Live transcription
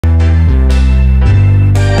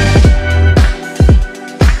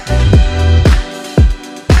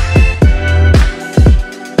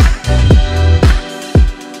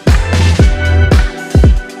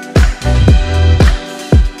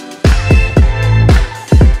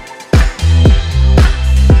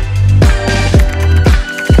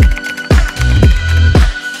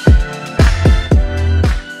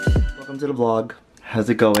vlog. How's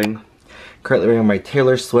it going? Currently wearing my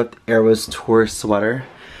Taylor Swift Eras Tour sweater,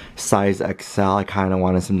 size XL. I kind of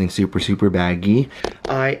wanted something super baggy.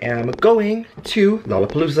 I am going to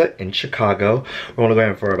Lollapalooza in Chicago. We're only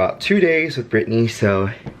going for about 2 days with Brittany, so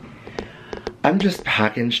I'm just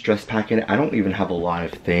packing, stress packing. I don't even have a lot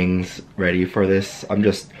of things ready for this. I'm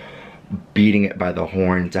just beating it by the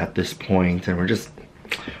horns at this point, and we're just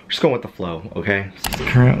going with the flow, okay? It's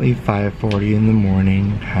currently 5:40 in the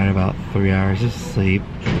morning. Had about 3 hours of sleep.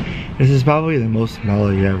 This is probably the most mellow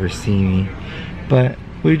you ever see me. But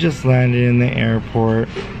we just landed in the airport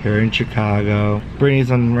here in Chicago.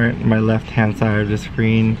 Brittany's on my left-hand side of the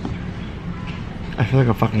screen. I feel like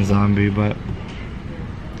a fucking zombie, but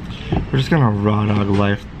we're just gonna raw dog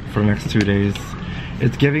life for the next 2 days.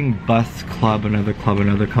 It's giving bus club, another club,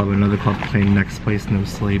 another club, another club, playing next place, no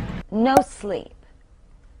sleep. No sleep.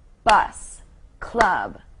 Bus,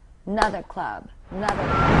 club, another club, another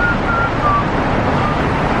club.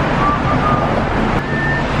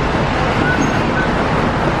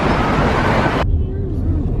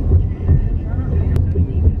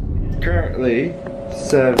 Currently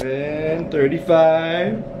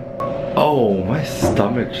 7:35. Oh, my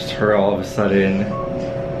stomach just hurt all of a sudden.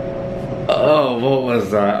 Oh, what was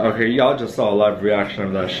that? Okay, y'all just saw a live reaction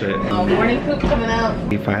of that shit. Oh, morning poop coming out.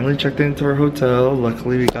 We finally checked into our hotel.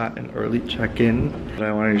 Luckily, we got an early check-in. But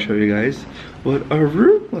I wanted to show you guys what our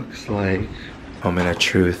room looks like. Moment of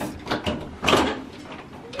truth.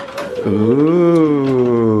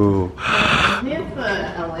 Ooh. It's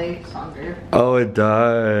the LA stronger. Oh, it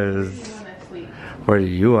does. Where do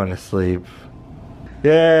you want to sleep?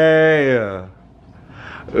 Yay!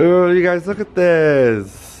 Ooh, you guys, look at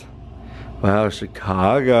this. Wow,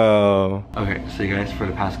 Chicago. Okay, so you guys, for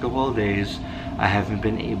the past couple of days, I haven't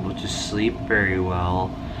been able to sleep very well.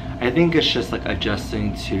 I think it's just like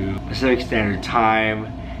adjusting to Pacific Standard Time,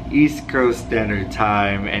 East Coast Standard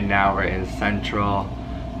Time, and now we're in Central.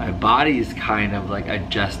 My body's kind of like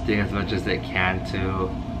adjusting as much as it can to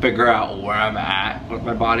figure out where I'm at with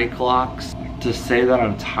my body clocks. To say that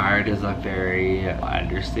I'm tired is a very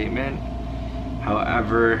understatement.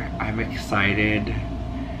 However, I'm excited.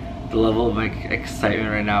 The level of like excitement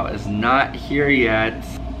right now is not here yet.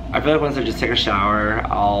 I feel like once I just take a shower,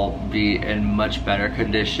 I'll be in much better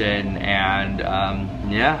condition, and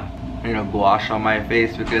yeah, you know, gouache on my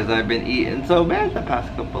face because I've been eating so bad the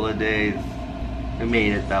past couple of days. We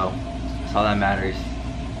made it though. That's all that matters.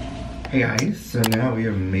 Hey guys, so now we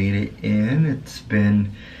have made it in. It's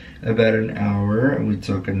been about an hour and we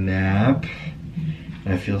took a nap.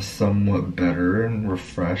 I feel somewhat better and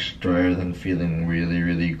refreshed rather than feeling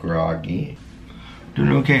really groggy.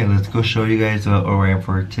 Doing okay. Let's go show you guys what we're wearing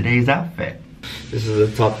for today's outfit. This is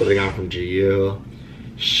the top that I got from GU.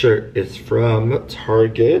 Shirt is from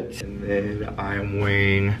Target. And then I'm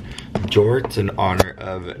wearing jorts in honor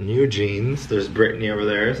of NEWJEANS. There's Brittany over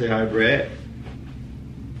there. Say hi, Britt.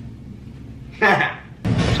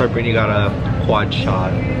 Sorry, Brittany got a quad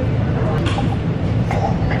shot.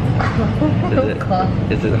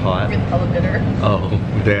 Is it hot? Oh,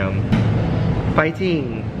 damn.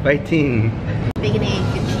 Fighting! Fighting! Bacon,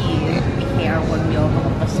 egg, and cheese. BKR, one meal,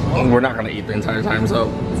 possible. We're not gonna eat the entire time, so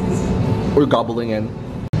we're gobbling in.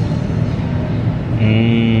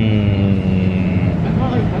 I'm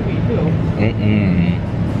not like hungry too.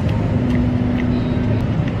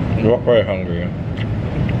 You look very hungry.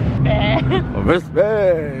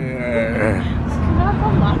 Respect!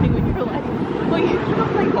 I'm laughing when you're like, well, you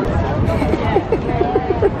look like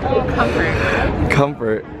comfort.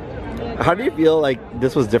 Comfort. How do you feel like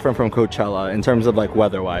this was different from Coachella in terms of like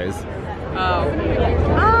weather-wise? Oh.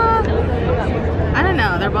 I don't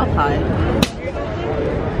know. They're both hot.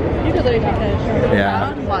 Yeah.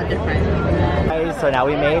 That was a lot different. Okay, so now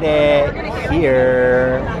we made it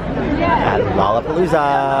here at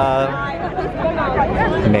Lollapalooza.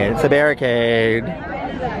 Made it to barricade.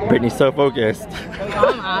 Brittany's so focused.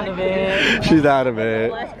 I'm out of it. She's out of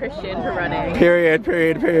it. Less Christian for running. Period.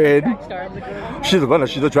 Track star of the group. She's a runner,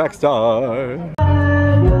 she's a track star.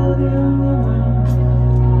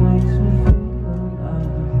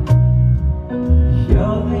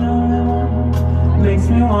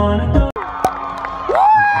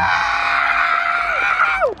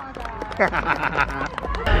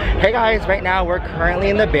 Hey guys, right now we're currently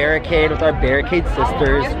in the barricade with our barricade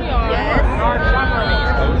sisters. Yes.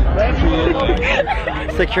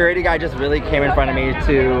 Security guy just really came in front of me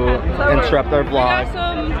to interrupt our vlog.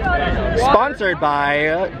 Sponsored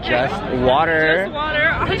by Just Water. Just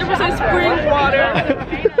Water, 100% spring water.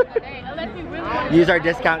 Use our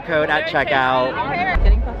discount code at checkout.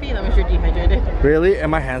 Getting puffy, that means you're dehydrated. Really?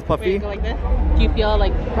 And my hands puffy? Go like this. Do you feel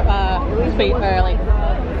like space or like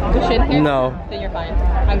cushion here? No. Then you're fine.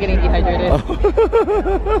 I'm getting dehydrated.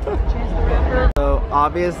 So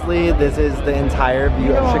obviously this is the entire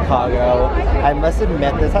view of Chicago. I must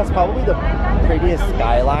admit this has probably the prettiest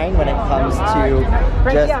skyline when it comes to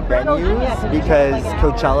just venues, because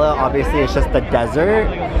Coachella obviously is just the desert,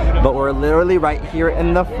 but we're literally right here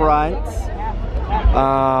in the front.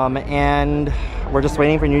 And we're just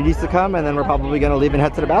waiting for NEWJEANS to come, and then we're probably gonna leave and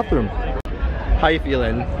head to the bathroom. How you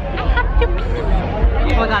feeling? I have to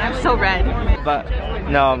pee. Oh my god, I'm so red. But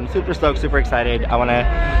no, I'm super stoked, super excited. I want to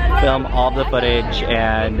film all the footage,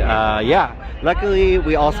 and yeah. Luckily,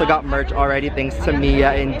 we also got merch already, thanks to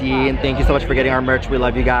Mia and Dee, and thank you so much for getting our merch. We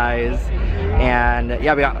love you guys. And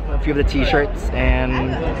yeah, we got a few of the t-shirts,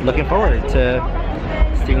 and looking forward to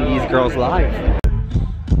seeing these girls live.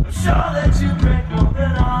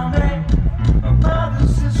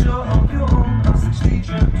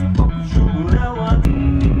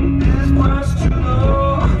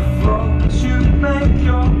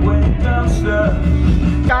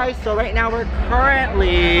 Guys, so right now we're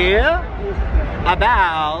currently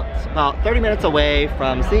about 30 minutes away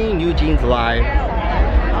from seeing NEWJEANS live.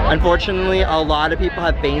 Unfortunately, a lot of people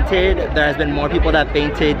have fainted. There has been more people that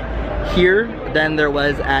fainted here than there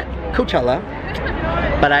was at Coachella.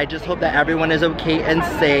 But I just hope that everyone is okay and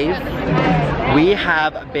safe. We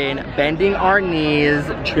have been bending our knees,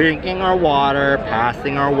 drinking our water,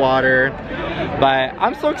 passing our water. But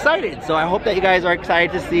I'm so excited. So I hope that you guys are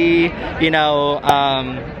excited to see, you know,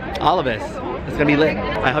 all of us. It's gonna be lit.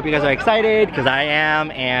 I hope you guys are excited, because I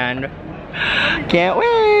am, and can't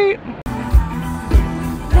wait.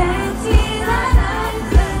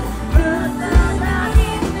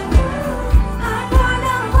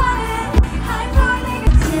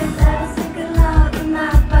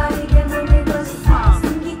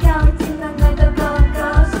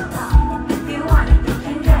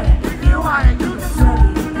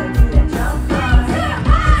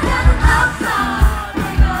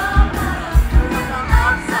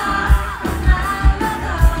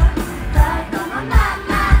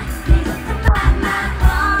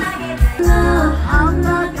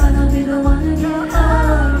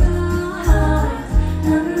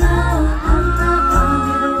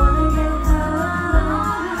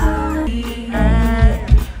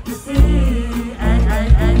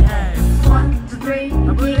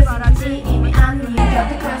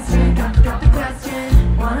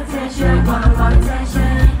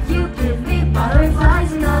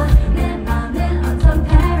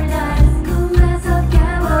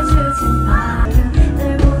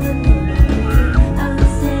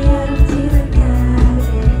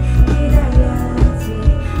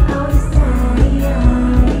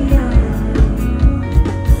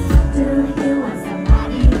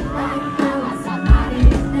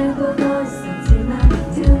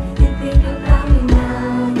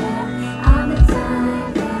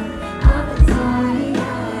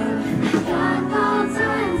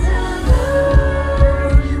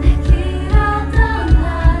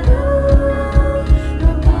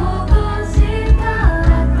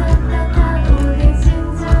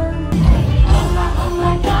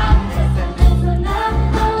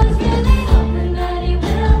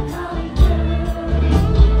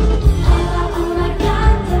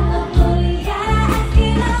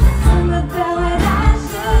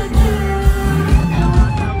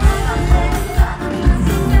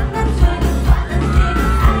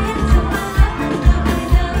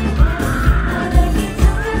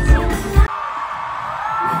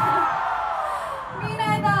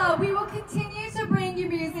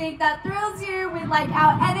 That thrills you with like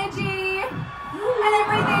our energy and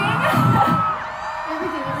everything.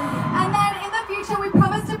 everything. And then in the future we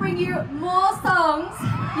promise to bring you more songs,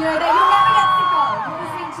 you know, that you'll never get sick of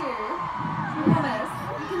listening to. We promise.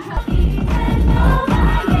 You can trust me.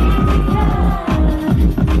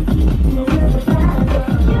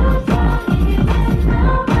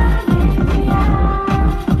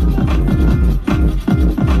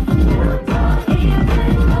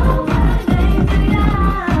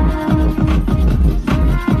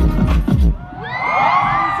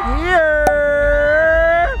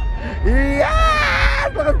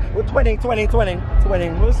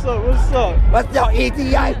 Twinning. What's up? What's your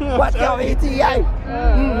ETA? What's your ETA?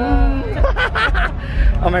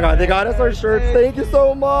 Oh my god, they got us our shirts. Thank you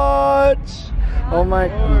so much. Oh my,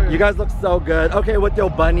 you guys look so good. Okay, with your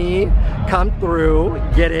bunny, come through.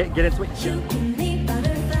 Get into it.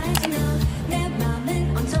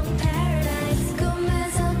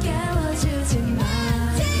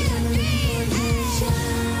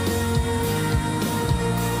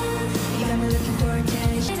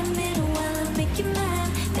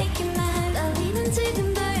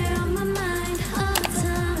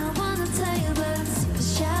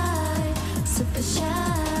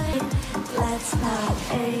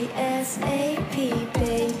 ASAP,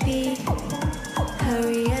 baby.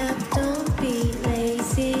 Hurry up, don't be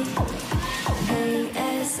lazy.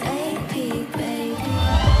 ASAP, baby.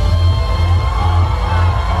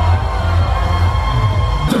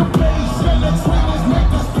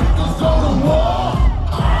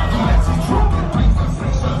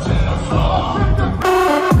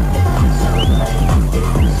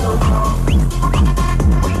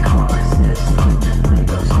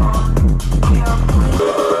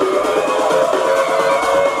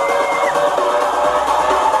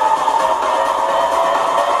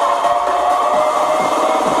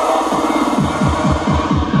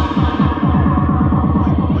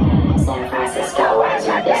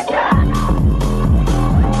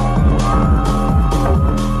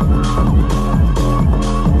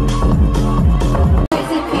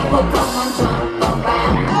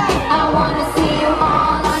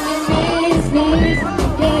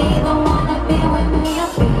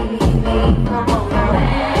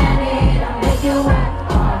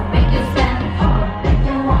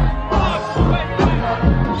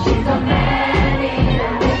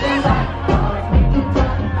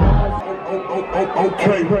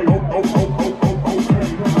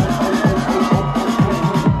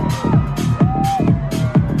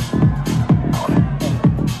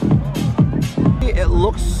 It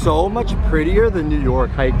looks so much prettier than New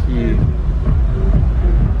York, high key.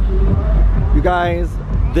 You guys,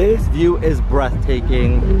 this view is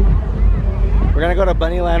breathtaking. We're gonna go to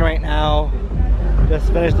Bunnyland right now.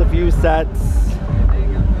 Just finished a few sets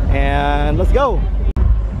and let's go.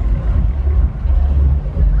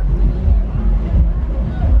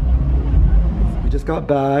 We just got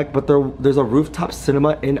back, but there's a rooftop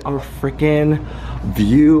cinema in our freaking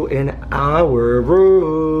view in our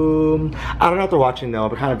room. I don't know if they're watching though,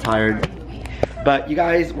 I'm kind of tired. But you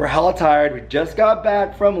guys, we're hella tired. We just got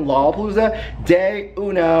back from Lollapalooza Day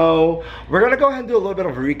Uno. We're gonna go ahead and do a little bit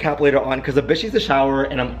of a recap later on because the bitch needs a shower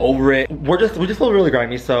and I'm over it. We just feel really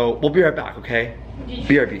grimy, so we'll be right back, okay?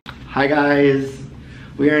 BRB. Hi guys.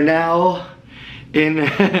 We are now in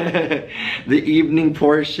the evening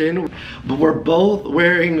portion, but we're both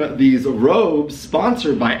wearing these robes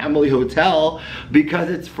sponsored by Emily Hotel because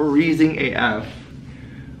it's freezing AF.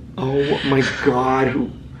 Oh my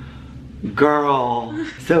god. Girl,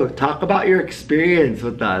 so talk about your experience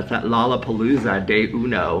with us at Lollapalooza Day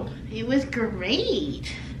Uno. It was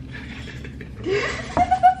great.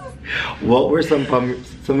 What were some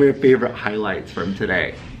of your favorite highlights from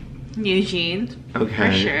today? New jeans. Okay.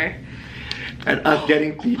 For sure. And us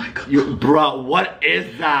getting bro, what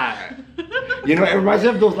is that? You know, it reminds me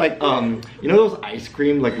of those like you know those ice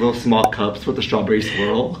cream like little small cups with the strawberry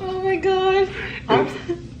swirl. Oh my god.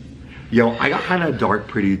 Yo, I got kind of dark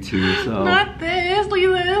pretty too, so. Not this, look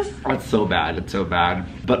at this. It's so bad, it's so bad.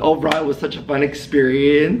 But overall, it was such a fun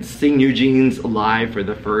experience seeing NewJeans live for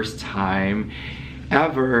the first time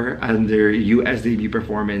ever, and their US debut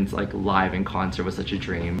performance like live in concert was such a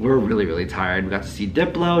dream. We're really tired. We got to see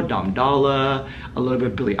Diplo, Dom Dolla, a little bit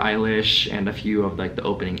of Billie Eilish, and a few of like the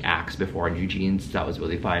opening acts before NewJeans. That was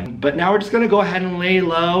really fun. But now we're just gonna go ahead and lay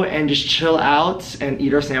low and just chill out and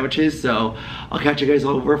eat our sandwiches. So I'll catch you guys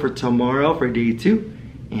over for tomorrow for day 2,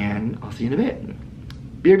 and I'll see you in a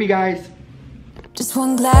bit. BRB guys. Just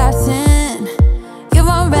one glass in, you're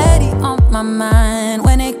already on my mind.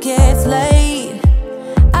 When it gets late,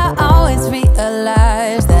 I always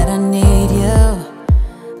realize that I need